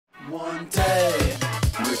One day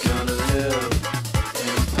we're gonna live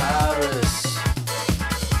in Paris,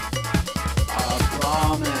 I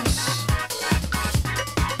promise.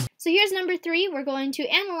 So here's number 3. We're going to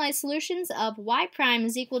analyze solutions of y prime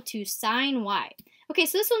is equal to sine y. Okay,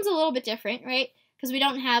 so this one's a little bit different, right? Because we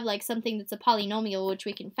don't have like something that's a polynomial which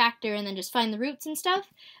we can factor and then just find the roots and stuff.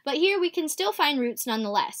 But here we can still find roots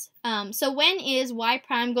nonetheless. So when is y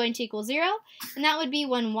prime going to equal 0? And that would be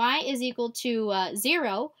when y is equal to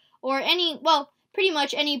 0, or any, well, pretty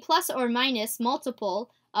much any plus or minus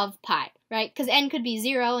multiple of pi, right? Because n could be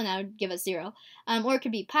 0 and that would give us 0. Or it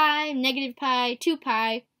could be pi, negative pi, 2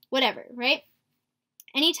 pi, whatever, right?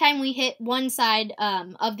 Anytime we hit one side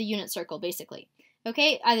of the unit circle, basically.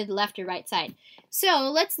 Okay, either the left or right side.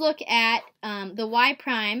 So let's look at the y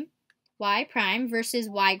prime versus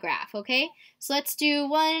y graph, okay? So let's do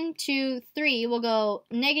 1, 2, 3. We'll go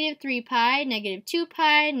negative 3 pi, negative 2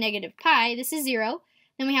 pi, negative pi. This is 0.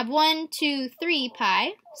 Then we have 1, 2, 3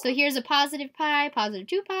 pi. So here's a positive pi, positive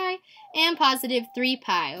 2 pi, and positive 3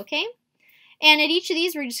 pi, okay? And at each of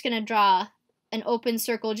these, we're just going to draw an open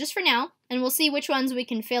circle just for now, and we'll see which ones we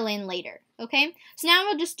can fill in later, okay? So now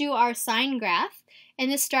we'll just do our sine graph,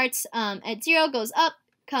 and this starts at 0, goes up,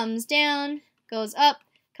 comes down, goes up,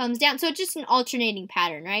 comes down. So it's just an alternating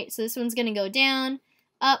pattern, right? So this one's going to go down,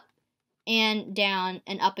 up, and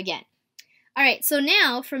up again. All right, so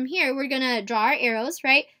now from here, we're going to draw our arrows,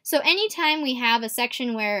 right? So anytime we have a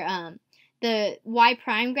section where the y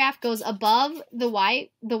prime graph goes above the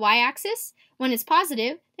y-axis, when it's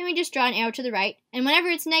positive, then we just draw an arrow to the right. And whenever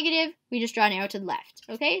it's negative, we just draw an arrow to the left,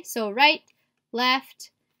 okay? So right,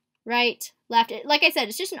 left, right, left. Like I said,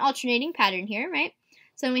 it's just an alternating pattern here, right?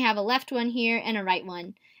 So then we have a left one here and a right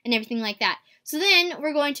one and everything like that. So then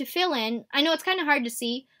we're going to fill in, I know it's kind of hard to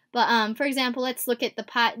see, but for example, let's look at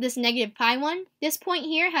this negative pi one. This point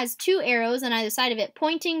here has 2 arrows on either side of it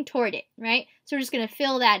pointing toward it, right? So we're just going to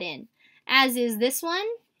fill that in, as is this one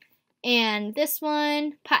and this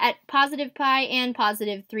one at positive pi and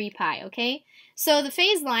positive 3 pi, okay? So the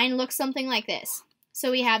phase line looks something like this.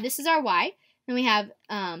 So we have, this is our y, and we have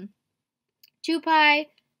 2 pi,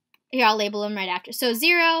 here I'll label them right after. So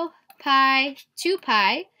 0, pi, 2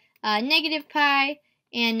 pi, negative pi,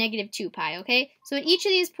 and negative 2 pi, okay? So at each of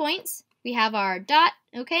these points, we have our dot,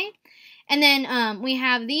 okay? And then we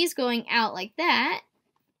have these going out like that.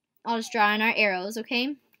 I'll just draw in our arrows,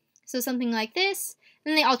 okay? So something like this.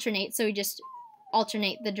 Then they alternate, so we just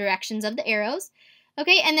alternate the directions of the arrows.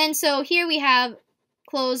 Okay, and then so here we have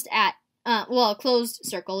closed at, well, a closed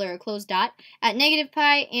circle or a closed dot at negative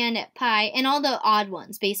pi and at pi, and all the odd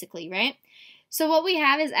ones, basically, right? So what we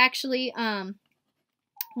have is actually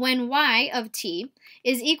when y of t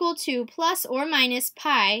is equal to plus or minus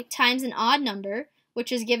pi times an odd number, which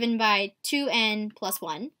is given by 2n plus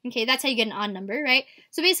 1. Okay, that's how you get an odd number, right?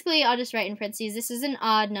 So basically, I'll just write in parentheses, this is an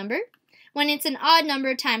odd number. When it's an odd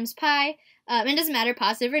number times pi, it doesn't matter,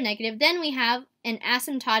 positive or negative, then we have an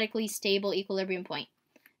asymptotically stable equilibrium point.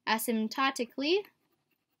 Asymptotically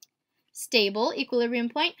stable equilibrium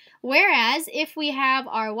point. Whereas, if we have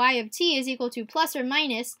our y of t is equal to plus or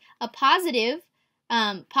minus a positive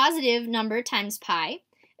number times pi,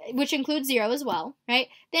 which includes 0 as well, right?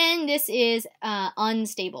 Then this is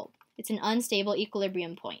unstable. It's an unstable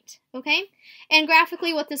equilibrium point, okay? And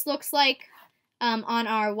graphically, what this looks like on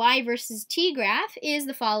our y versus t graph is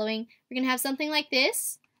the following. We're going to have something like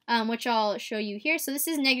this, which I'll show you here. So this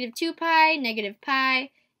is negative 2 pi,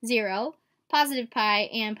 0, positive pi,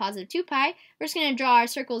 and positive 2 pi. We're just going to draw our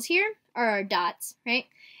circles here, or our dots, right?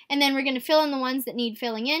 And then we're going to fill in the ones that need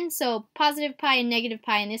filling in. So positive pi and negative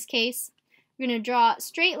pi in this case. We're going to draw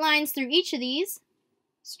straight lines through each of these.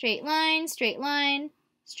 Straight line, straight line,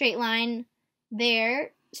 straight line,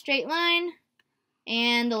 there, straight line,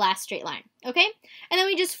 and the last straight line, okay? And then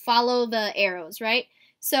we just follow the arrows, right?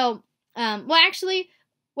 So, well, actually,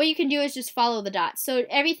 what you can do is just follow the dots. So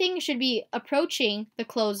everything should be approaching the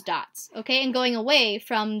closed dots, okay? And going away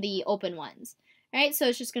from the open ones, right? So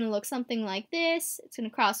it's just going to look something like this. It's going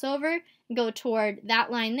to cross over and go toward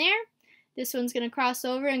that line there. This one's going to cross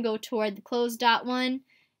over and go toward the closed dot one.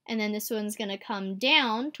 And then this one's going to come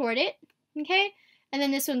down toward it, okay? And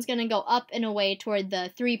then this one's going to go up and away toward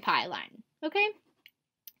the 3 pi line, okay?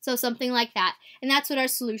 So something like that. And that's what our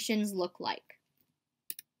solutions look like.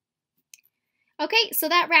 Okay, so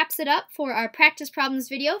that wraps it up for our practice problems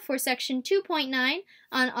video for section 2.9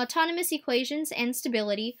 on autonomous equations and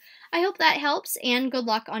stability. I hope that helps, and good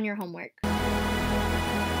luck on your homework.